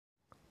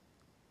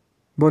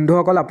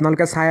বন্ধুসকল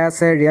আপোনালোকে চাই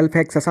আছে ৰিয়েল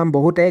ফেক্টছ আছাম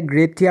বহুতে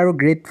গ্ৰেড 3 আৰু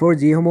গ্ৰেড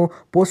 4 যিসমূহ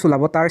পোষ্ট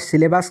ওলাব তাৰ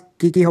সিলেবাস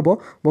কি হ'ব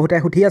বহুতে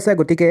সুধি আছে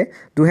গতিকে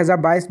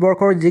 2022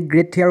 বৰ্ষৰ যি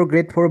গ্ৰেড 3 আৰু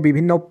গ্ৰেড 4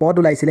 বিভিন্ন পদ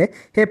ওলাইছিলে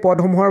সেই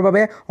পদসমূহৰ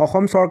বাবে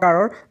অসম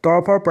চৰকাৰৰ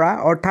তৰফৰ পৰা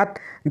অৰ্থাৎ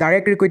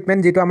ডাইৰেক্ট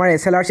ৰিক্ৰুটমেণ্ট যিটো আমাৰ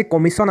SLRC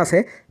কমিশ্যন আছে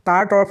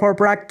তাৰ তৰফৰ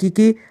পৰা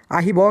কি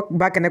আহিব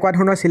বা কেনেকুৱা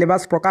ধৰণৰ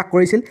সিলেবাস প্ৰকাশ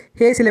কৰিছিল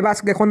সেই সিলেবাস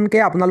কেখনকে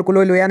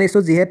আপোনালোকলৈ লৈ আনিছো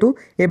যেহেতু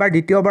এবাৰ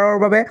দ্বিতীয়বাৰৰ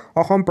বাবে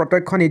অসম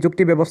প্ৰত্যক্ষ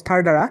নিযুক্তি ব্যৱস্থাৰ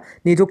দ্বাৰা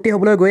নিযুক্তি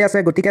হ'বলৈ গৈ আছে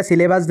গতিকে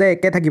সিলেবাস যে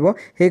একে থাকিব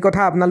সেই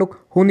কথা আপোনালোক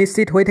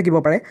সুনিশ্চিত হৈ থাকিব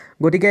পাৰে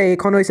গতিকে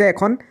এইখন হৈছে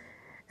এখন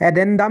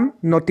এডেন্ডাম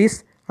নটিচ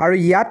আৰু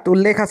ইয়াত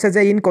উল্লেখ আছে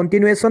যে in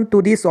কন্টিনিউয়েশ্যন to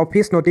this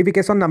office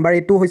notification number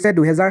এটো হৈছে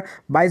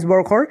 2022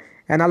 বৰ্ষৰ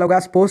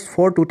এনালগাছ পোষ্ট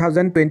ফৰ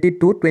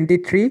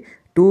 2022-23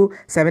 to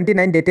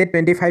 79 dated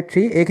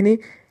 25/3 এইখিনি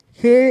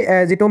সেই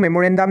যেটো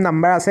মেমোৰেন্ডাম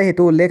নাম্বাৰ আছে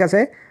হেতু উল্লেখ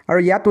আছে আৰু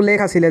ইয়াত উল্লেখ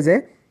আছিল যে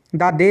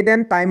the date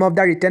and time of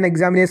the written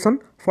examination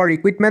for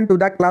recruitment to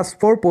the class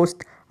 4 post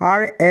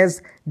are as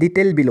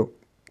detailed below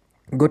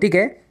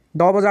গতিকে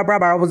 10 বজাৰ পৰা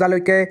 12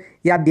 বজালৈকে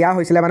ইয়াত দিয়া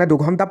হৈছিল মানে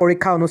 2 ঘণ্টা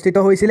পৰীক্ষা অনুষ্ঠিত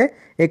হৈছিল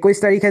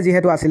 21 তাৰিখে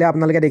যেহেতু আছিল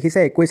আপোনালোকে দেখিছে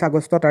 21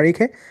 আগষ্ট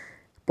তাৰিখে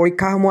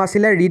পৰীক্ষাসমূহ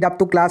আছিল ৰিড আপ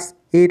টু ক্লাছ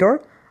 8 ৰ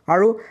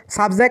আৰু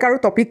সাবজেক্ট আৰু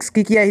টপিকস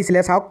কি আহিছিল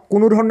চাওক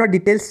কোনো ধৰণৰ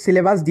ডিটেইলছ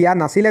সিলেবাস দিয়া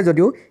নাছিল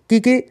যদিও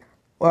কি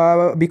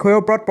বিষয়ৰ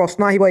ওপৰত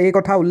প্ৰশ্ন আহিব এই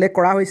কথা উল্লেখ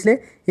কৰা হৈছিল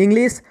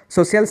English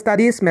social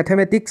studies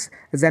mathematics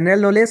general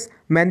knowledge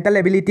mental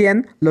ability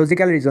and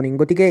logical reasoning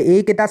গতিকে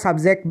এই কেটা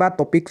সাবজেক্ট বা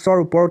টপিকসৰ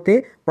ওপৰতে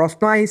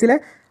প্ৰশ্ন আহিছিল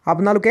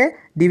আপোনালোকে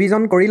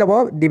ডিভিজন কৰি লব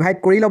ডিভাইড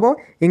কৰি লব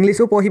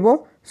ইংলিশো পঢ়িব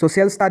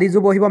সোশ্যাল ষ্টাডিজো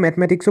পঢ়িব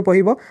ম্যাথমেটিক্সও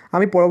পঢ়িব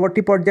আমি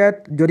পৰৱৰ্তী পৰ্যায়ত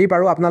যদি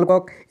পাৰো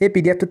আপোনালোকক এই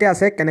পিডিএফটোতে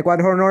আছে কেনেকুৱা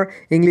ধৰণৰ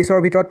ইংলিশৰ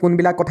ভিতৰত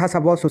কোনবিলাক কথা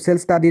চাব সোশ্যাল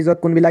ষ্টাডিজত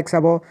কোনবিলাক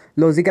চাব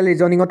লজিক্যাল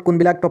ৰিজনিংত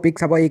কোনবিলাক টপিক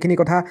চাব এইখিনি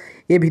কথা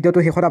এই ভিডিঅটো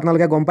শেষত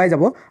আপোনালোকে গম পাই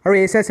যাব আৰু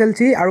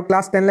এছএছএলসি আৰু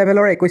ক্লাছ 10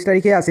 লেভেলৰ 21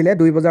 তাৰিখে আছিল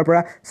 2 বজাৰ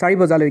পৰা 4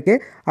 বজালৈকে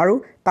আৰু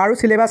তাৰো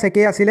সিলেবাস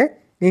একেই আছিল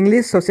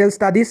English social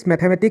studies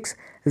mathematics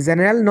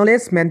general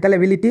knowledge mental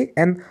ability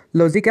and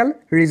logical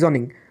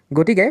reasoning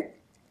গতিকে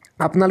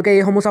আপোনালোকে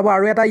এই সমূহ চাব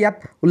আৰু এটা ইয়াত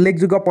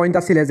উল্লেখযোগ্য পইণ্ট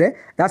আছিল যে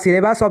দা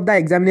syllabus of the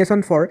examination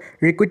for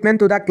recruitment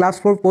to the class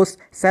 4 post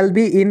shall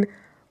be in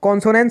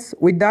consonance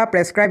with the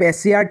prescribed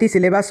SCRT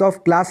syllabus of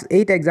class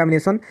 8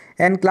 examination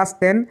and class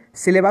 10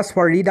 syllabus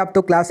for read up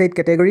to class 8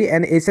 category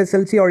and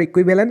SSLC or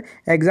equivalent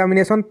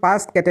examination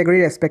past category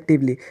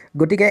respectively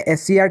গটিকে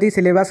SCRT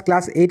syllabus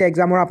class 8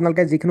 examৰ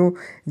আপোনালোকে যিখনো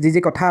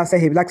যি কথা আছে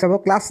হেবিলাক চাব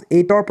class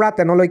 8 ৰ পৰা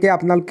 10 লৈকে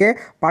আপোনালোকে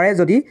পাৰে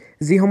যদি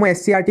যিসমূহ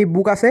SCRT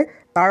বুক আছে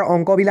তাৰ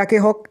অংকবিলাকে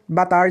হওক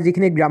বা তাৰ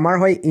যিখিনি গ্ৰামাৰ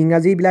হয়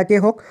ইংৰাজী বিলাকে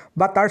হওক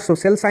বা তাৰ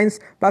সোশ্যাল সায়েন্স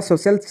বা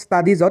সোশ্যাল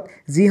ষ্টাডিজত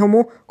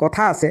যিসমূহ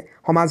কথা আছে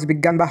সমাজ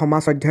বিজ্ঞান বা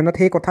সমাজ অধ্যয়নত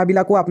সেই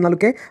কথাবিলাকো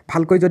আপোনালোকে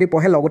ভালকৈ যদি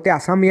পঢ়ে লগতে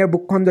আসাম ইয়াৰ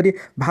বুকখন যদি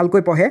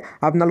ভালকৈ পঢ়ে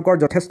আপোনালোকৰ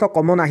যথেষ্ট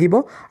কমন আহিব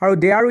আৰু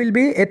there will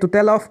B A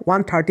total of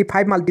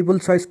 135 multiple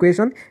choice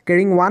question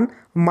carrying 1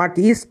 mark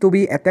is to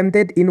be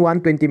attempted in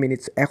 120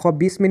 minutes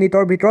 120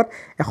 মিনিটৰ ভিতৰত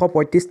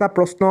 135টা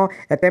প্ৰশ্ন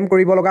এটেম্প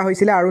কৰিব লগা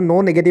হৈছিল আৰু নো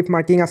নেগেটিভ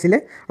মাৰ্কিং আছিল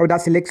আৰু দা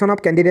selection of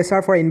candidates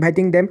R for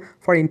inviting them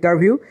for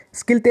interview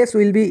skill test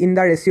will be in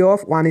the ৰেশিও of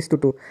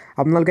 1:2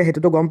 আপোনালোকে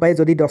হেতুটো গম পাই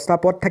যদি 10টা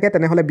পদ থাকে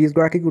তেনেহলে 20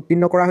 গৰাকীক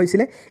উত্তীৰ্ণ কৰা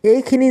হৈছিল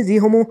এইখিনি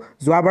যিসমূহ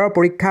যোৱাবাৰৰ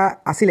পৰীক্ষা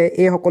আছিল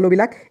এই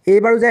সকলোবিলাক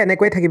এইবাৰো যে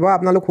এনেকৈ থাকিব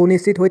আপোনালোক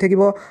সুনিশ্চিত হৈ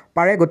থাকিব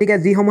পাৰে গতিকে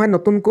যিসমূহে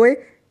নতুনকৈ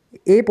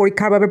এই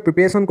পৰীক্ষাৰ বাবে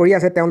প্ৰিপাৰেচন কৰি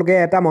আছে তেওঁলোকে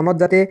এটা মনত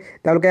যাতে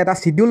তেওঁলোকে এটা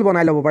শিডিউল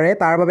বনাই ল'ব পাৰে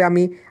তাৰ বাবে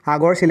আমি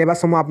আগৰ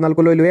সিলেবাসসমূহ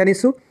আপোনালোকলৈ লৈ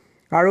আনিছো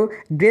আৰু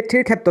গ্ৰেড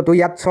 3 ৰ ক্ষেত্ৰটো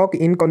ইয়াত চক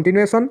in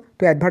কন্টিনিউয়েশ্যন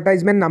two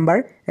advertisement number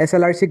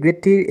SLRC grade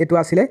 3 এটো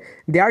আছিল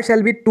there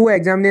shall be 2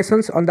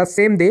 examinations on the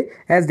same day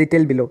as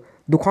detail বিলো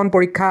দুখন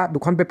পৰীক্ষা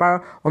দুখন পেপাৰ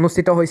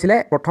অনুষ্ঠিত হৈছিল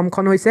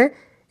প্ৰথমখন হৈছে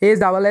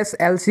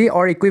ASSLC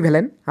অৰ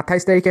ইকুইভেলেন্ট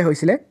 28 তাৰিখে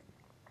হৈছিল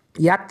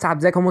ইয়াত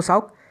সাবজেক্টসমূহ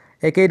চাওক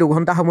একেই 2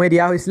 ঘণ্টা সময়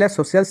দিয়া হৈছিল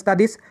সোশ্যাল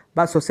ষ্টাডিজ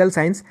বা social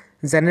science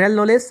general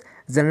knowledge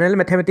general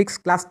mathematics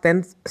class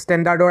 10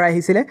 ষ্টেণ্ডাৰ্ডৰ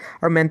আহিছিল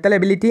আৰু mental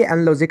ability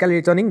and logical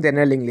reasoning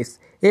general English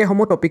এই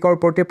সমূহ টপিকৰ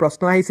ওপৰতে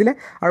প্ৰশ্ন আহিছিল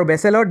আৰু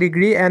bachelor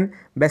degree and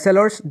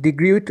বেচেলৰছ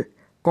degree with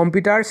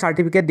computer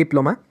certificate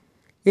diploma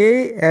এই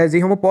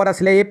যিসমূহ পদ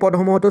আছিল এই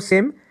পদসমূহটো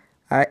সেম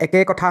একে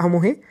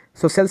কথাসমূহে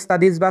সোশ্যাল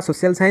ষ্টাডিজ বা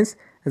social science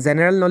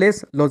general knowledge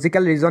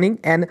logical reasoning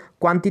and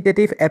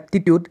quantitative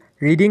aptitude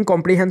reading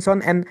comprehension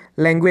and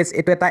language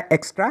এটো এটা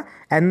extra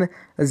and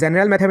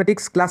general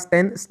mathematics class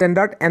 10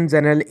 standard and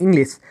general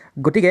English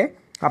গতিকে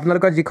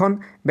আপোনালোকৰ যিখন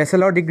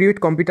bachelor degree with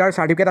computer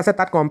certificate আছে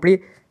তাত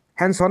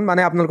কম্প্ৰিহেনশ্যন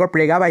মানে আপোনালোকৰ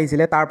প্ৰেগাব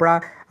আহিছিল তাৰ পৰা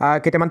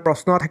কেইটামান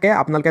প্ৰশ্ন থাকে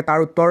আপোনালোকে তাৰ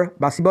উত্তৰ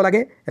বাছিব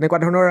লাগে এনেকুৱা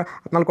ধৰণৰ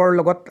আপোনালোকৰ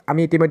লগত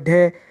আমি ইতিমধ্যে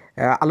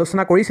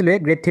আলোচনা কৰিছিলো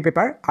গ্ৰেড 3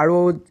 পেপাৰ আৰু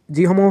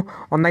যিসমূহ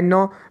অন্যান্য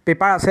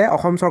পেপাৰ আছে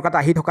অসম চৰকাৰত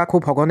আহি থকা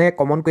খুব হগনে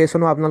কমন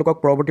কুৱেশ্যনো আপোনালোকক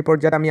পৰৱৰ্তী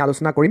পৰ্যায়ত আমি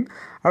আলোচনা কৰিম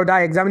আৰু দা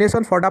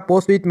examination for the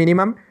post with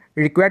minimum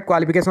required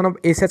qualification of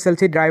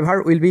SSLC driver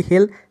will be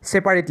held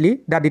সেপাৰেটলি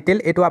da detail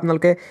এটো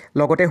আপোনালোকে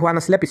লগতে হোৱা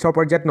নাছিলে পিছৰ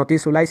পৰ্যায়ত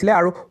নটিচ ওলাইছিল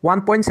আৰু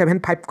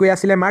 1.75 কৈ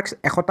আছিল মাৰ্কস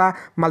 100টা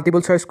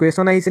মাল্টিপল চইচ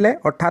কুৱেশ্যন আহিছিল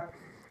অৰ্থাৎ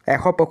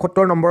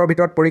 175 নম্বৰৰ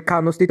ভিতৰত পৰীক্ষা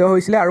অনুষ্ঠিত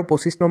হৈছিল আৰু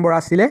 25 নম্বৰ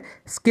আছিল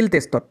স্কিল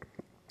টেষ্টত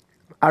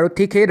আৰু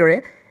ঠিক সেইদৰে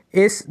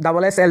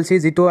SSSLC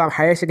যিটো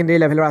হায়াৰ ছেকেণ্ডেৰী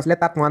লেভেলৰ আছিলে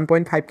তাত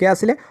 1.5K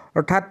আছিলে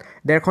অৰ্থাৎ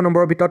 150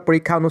 নম্বৰৰ ভিতৰত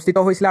পৰীক্ষা অনুষ্ঠিত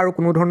হৈছিলে আৰু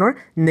কোনো ধৰণৰ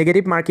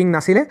নেগেটিভ মাৰ্কিং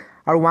নাছিলে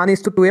আৰু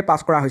 1:2 পাছ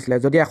কৰা হৈছিলে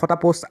যদি 100টা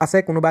পোষ্ট আছে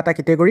কোনোবা এটা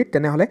কেটেগৰীত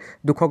তেনেহ'লে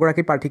 200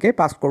 গৰাকী প্ৰাৰ্থীকে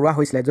পাছ কৰোৱা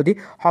হৈছিলে যদি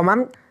সমান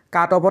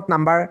কাট অফত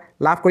নাম্বাৰ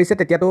লাভ কৰিছে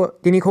তেতিয়াতো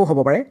 300 হ'ব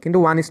পাৰে কিন্তু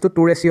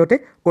 1:2 ৰেচিঅ'তে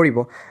কৰিব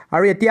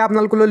আৰু এতিয়া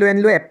আপোনালোকলৈ লৈ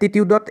আনিলোঁ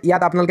এপ্টিটিউডত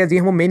ইয়াত আপোনালোকে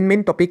যিসমূহ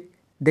মেইন টপিক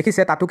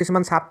দেখিছে তাতো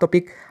কিছুমান সাব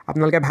টপিক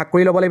আপোনালোকে ভাগ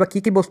কৰি ল'ব লাগিব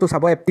কি বস্তু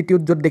চাব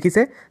এপ্টিটিউড য'ত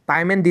দেখিছে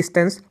time and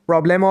distance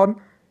problem on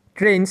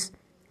trains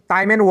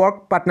time and work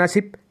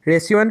partnership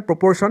ratio' and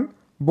প্ৰপৰ্শ্যন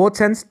বোথছ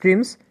and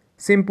ষ্ট্ৰীমছ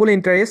simple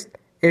interest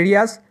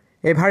areas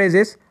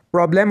এভাৰেজেছ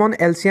problem on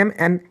LCM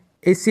and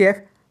ACF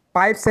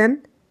pipes and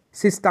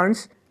চিষ্টাৰ্ণছ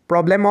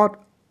problem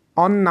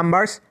on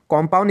numbers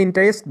compound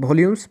interest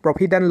ভলিউমছ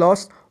profit and loss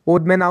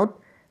ode man out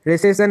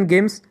races and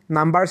games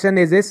numbers and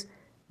ages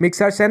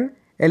মিক্সাৰ্ছ and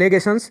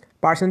allegations,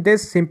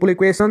 percentage, simple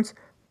equations,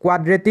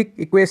 quadratic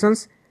equations,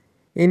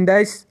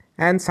 indices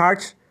and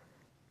search,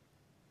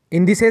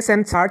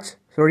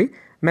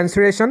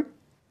 mensuration,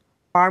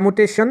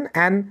 permutation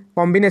and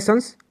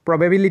combinations,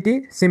 probability,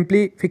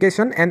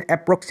 simplification and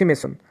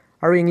approximation.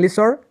 Aru English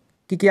or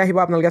ki ahibo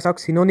apnaloke saok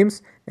synonyms,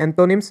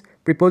 antonyms,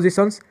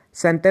 prepositions,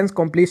 sentence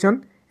completion,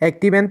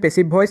 active and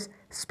passive voice,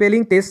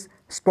 spelling test,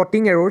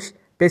 spotting errors,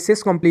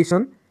 passage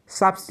completion,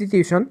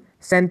 substitution,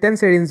 sentence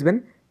arrangement,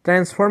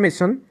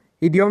 transformation,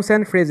 idioms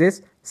and phrases,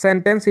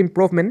 sentence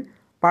improvement,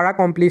 para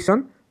completion,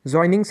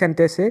 joining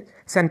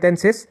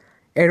sentences,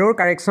 error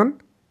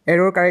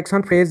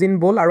correction, phrase in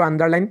bold আৰু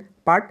underline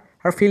part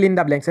আৰু fill in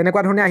the blanks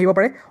এনেকুৱা ধৰণে আহিব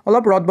পাৰে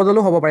অলপ ৰদ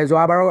বদলো হ'ব পাৰে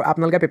যোৱাবাৰ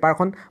আপোনালোকে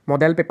পেপাৰখন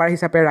মডেল পেপাৰ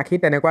হিচাপে ৰাখি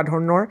তেনেকুৱা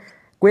ধৰণৰ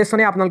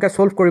কুৱেশ্যনে আপোনালোকে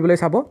সলভ কৰিবলৈ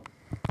চাব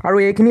আৰু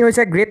এইখিনি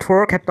হৈছে গ্ৰেড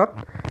 4 ৰ ক্ষেত্ৰত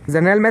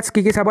জেনাৰেল মেথছ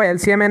কি চাব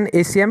LCM and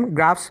ACM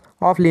graphs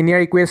of linear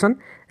equation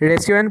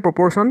ratio and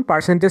proportion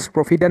percentage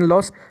profit and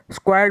loss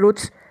square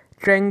roots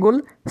triangle,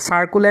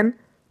 circle and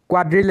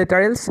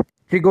quadrilaterals,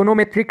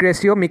 trigonometric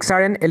ratio, mixer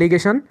and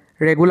allegation,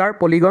 regular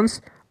polygons,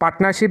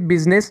 partnership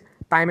business,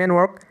 time and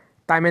work,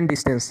 time and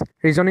distance.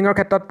 Reasoning or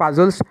khetot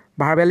puzzles,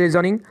 verbal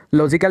reasoning,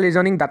 logical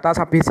reasoning, data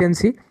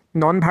sufficiency,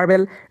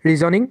 non-verbal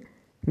reasoning,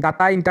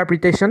 data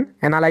interpretation,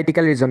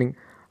 analytical reasoning.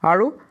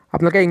 Aru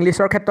apnaloke English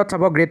or khetot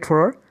chabo grade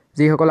 4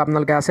 ji hokol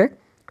apnaloke ase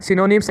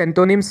synonyms,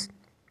 antonyms,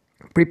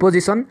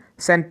 preposition,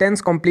 sentence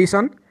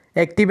completion,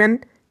 active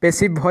and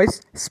passive voice,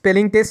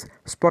 spelling test,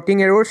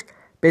 spotting errors,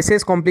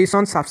 passage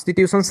completion,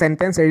 substitution,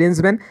 sentence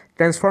arrangement,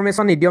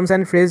 transformation, idioms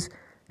and phrase,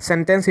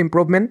 sentence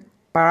improvement,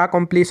 para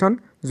completion,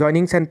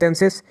 joining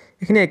sentences.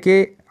 এখিনি একে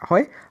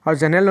হয় আৰু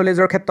general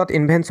নলেজৰ ক্ষেত্ৰত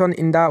invention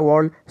in the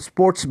world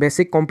sports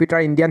basic computer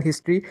Indian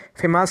history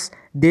famous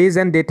days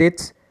and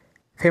ডেটেটস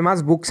famous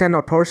books and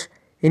authors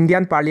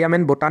Indian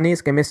parliament বটানি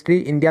chemistry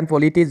Indian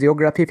polity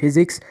geography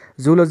physics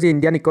zoology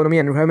Indian economy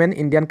environment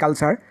Indian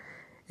culture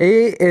এই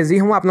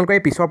যিসমূহ আপোনালোকে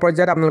পিছৰ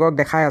পৰ্যায়ত আপোনালোকক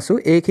দেখাই আছোঁ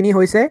এইখিনি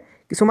হৈছে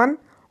কিছুমান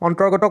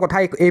অন্তৰ্গত কথা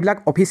এইবিলাক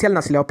অফিচিয়েল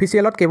নাছিলে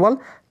অফিচিয়েলত কেৱল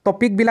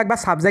টপিকবিলাক বা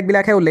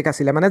সাবজেক্টবিলাকহে উল্লেখ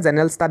আছিলে মানে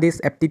জেনাৰেল ষ্টাডিজ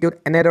এপ্টিটিউড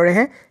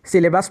এনেদৰেহে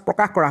সিলেবাছ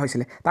প্ৰকাশ কৰা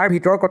হৈছিলে তাৰ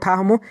ভিতৰৰ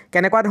কথাসমূহ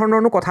কেনেকুৱা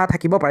ধৰণৰনো কথা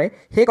থাকিব পাৰে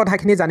সেই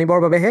কথাখিনি জানিবৰ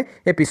বাবেহে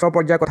এই পিছৰ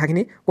পৰ্যায়ৰ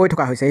কথাখিনি কৈ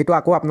থকা হৈছে এইটো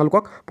আকৌ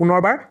আপোনালোকক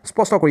পুনৰবাৰ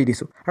স্পষ্ট কৰি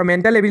দিছোঁ আৰু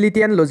মেণ্টেল এবিলিটি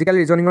এণ্ড লজিকেল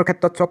ৰিজনিঙৰ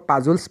ক্ষেত্ৰত চক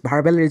puzzles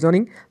verbal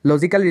reasoning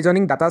logical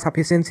reasoning data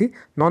সাফিচিয়েঞ্চি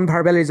non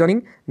verbal reasoning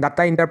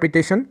data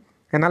interpretation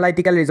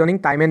analytical reasoning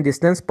time and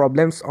distance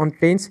problems on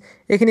trains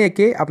এইখিনি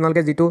একেই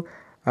আপোনালোকে যিটো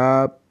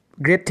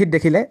গ্ৰেড 3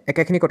 দেখিলে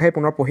একেখিনি কথাই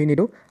পুনৰ পঢ়ি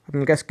নিদু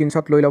আপোনালোকে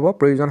স্ক্ৰিনশ্বট লৈ ল'ব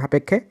প্ৰয়োজন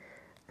সাপেক্ষে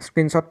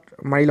স্ক্ৰিনশ্বট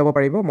মাৰি ল'ব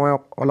পাৰিব মই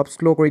অলপ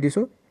স্লো কৰি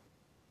দিছোঁ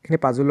এখিনি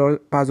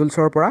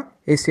পাজলছৰ পৰা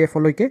ACF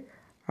লৈকে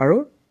আৰু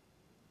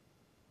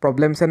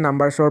প্ৰব্লেমছ এণ্ড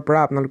নাম্বাৰছৰ পৰা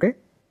আপোনালোকে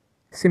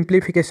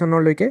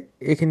সিম্পলিফিকেশ্যনৰ লৈকে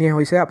এইখিনি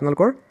হৈছে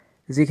আপোনালোকৰ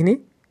যিখিনি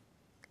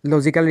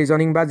লজিকেল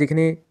ৰিজনিং বা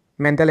যিখিনি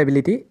মেণ্টেল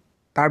এবিলিটি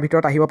তাৰ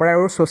ভিতৰত আহিব পাৰে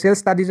আৰু সোশ্যাল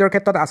ষ্টাডিজৰ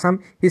ক্ষেত্ৰত আসাম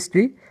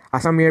হিষ্ট্ৰী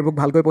আসাম ইয়াৰ বুক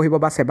ভালকৈ পঢ়িব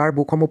বা সেবাৰ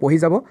বুকসমূহ পঢ়ি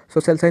যাব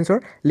social সায়েন্সৰ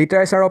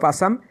literature of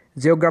Assam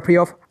geography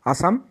of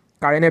Assam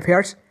current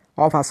affairs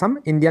of Assam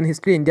Indian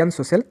history Indian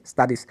social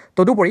studies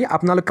তদুপৰি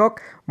আপোনালোকক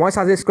মই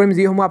সাজেষ্ট কৰিম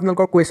যিসমূহ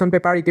আপোনালোকৰ কুৱেশ্যন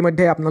পেপাৰ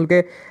ইতিমধ্যে আপোনালোকে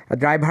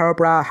ড্ৰাইভাৰৰ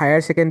পৰা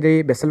হায়াৰ ছেকেণ্ডেৰী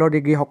বেচেলৰ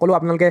ডিগ্ৰী সকলো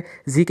আপোনালোকে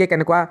জিকে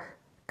কেনেকুৱা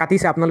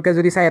কাটিছে আপোনালোকে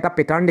যদি চাই এটা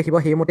পেটাৰ্ন দেখিব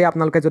সেইমতে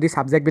আপোনালোকে যদি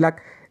সাবজেক্টবিলাক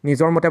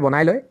নিজৰ মতে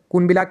বনাই লয়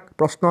কোনবিলাক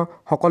প্ৰশ্ন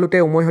সকলোতে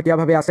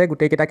উমৈহতীয়াভাৱে আছে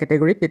গোটেইকেইটা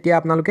কেটেগৰীত তেতিয়া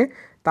আপোনালোকে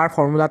তাৰ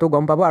ফৰ্মুলাটো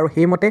গম পাব আৰু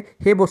সেইমতে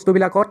সেই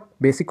বস্তুবিলাকত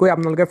বেছিকৈ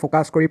আপোনালোকে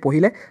ফোকাছ কৰি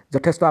পঢ়িলে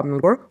যথেষ্ট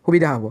আপোনালোকৰ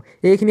সুবিধা হ'ব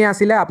এইখিনি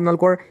আছিলে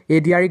আপোনালোকৰ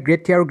ADRE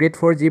গ্ৰেড 3 আৰু গ্ৰেড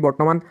 4 যি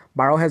বৰ্তমান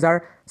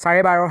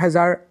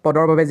 12,000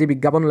 পদৰ বাবে যি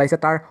বিজ্ঞাপন ওলাইছে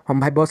তাৰ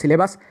সম্ভাৱ্য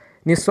সিলেবাছ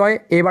নিশ্চয়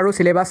এইবাৰো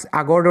সিলেবাছ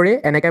আগৰ দৰে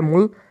এনেকৈ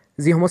মূল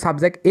যিসমূহ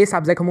সাবজেক্ট এই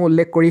সাবজেক্টসমূহ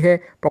উল্লেখ কৰিহে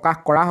প্ৰকাশ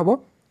কৰা হ'ব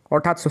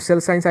অৰ্থাৎ সোশ্যাল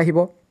সায়েন্স আহিব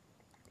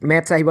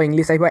মেথছ আহিব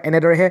ইংলিছ আহিব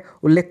এনেদৰেহে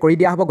উল্লেখ কৰি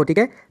দিয়া হ'ব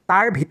গতিকে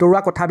তাৰ ভিতৰুৱা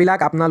কথাবিলাক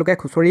আপোনালোকে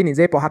খুচৰি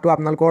নিজে পঢ়াটো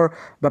আপোনালোকৰ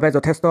বাবে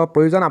যথেষ্ট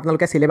প্ৰয়োজন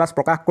আপোনালোকে সিলেবাছ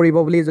প্ৰকাশ কৰিব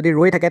বুলি যদি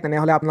ৰৈ থাকে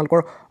তেনেহ'লে আপোনালোকৰ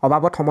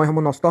অভাৱত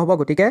সময়সমূহ নষ্ট হ'ব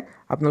গতিকে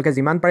আপোনালোকে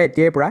যিমান পাৰে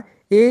এতিয়াৰ পৰা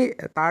এই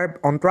তাৰ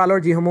অন্তৰালৰ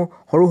যিসমূহ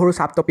সৰু সৰু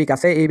ছাব টপিক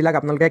আছে এইবিলাক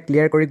আপোনালোকে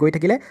ক্লিয়াৰ কৰি গৈ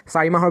থাকিলে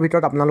 4 মাহৰ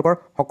ভিতৰত আপোনালোকৰ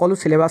সকলো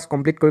চিলেবাছ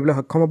কমপ্লিট কৰিবলৈ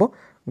সক্ষম হ'ব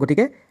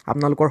গতিকে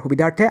আপোনালোকৰ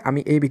সুবিধাৰ্থে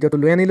আমি এই ভিডিঅ'টো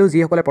লৈ আনিলোঁ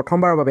যিসকলে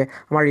প্ৰথমবাৰৰ বাবে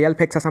আমাৰ ৰিয়েল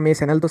ফেক্টছ আছাম এই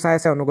চেনেলটো চাই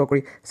আছে অনুগ্ৰহ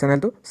কৰি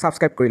চেনেলটো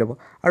ছাবস্ক্ৰাইব কৰি ল'ব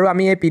আৰু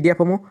আমি এই PDF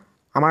সমূহ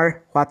আমাৰ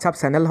হোৱাটছআপ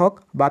চেনেল হওক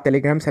বা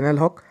টেলিগ্ৰাম চেনেল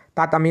হওক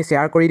তাত আমি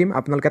শ্বেয়াৰ কৰি দিম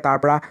আপোনালোকে তাৰ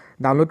পৰা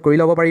ডাউনলোড কৰি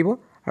ল'ব পাৰিব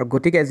আৰু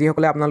গতিকে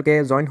যিসকলে আপোনালোকে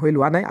জইন হৈ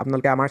লোৱা নাই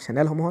আপোনালোকে আমাৰ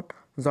চেনেলসমূহত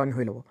জইন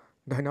হৈ ল'ব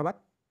ধন্যবাদ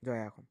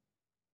জয় অসম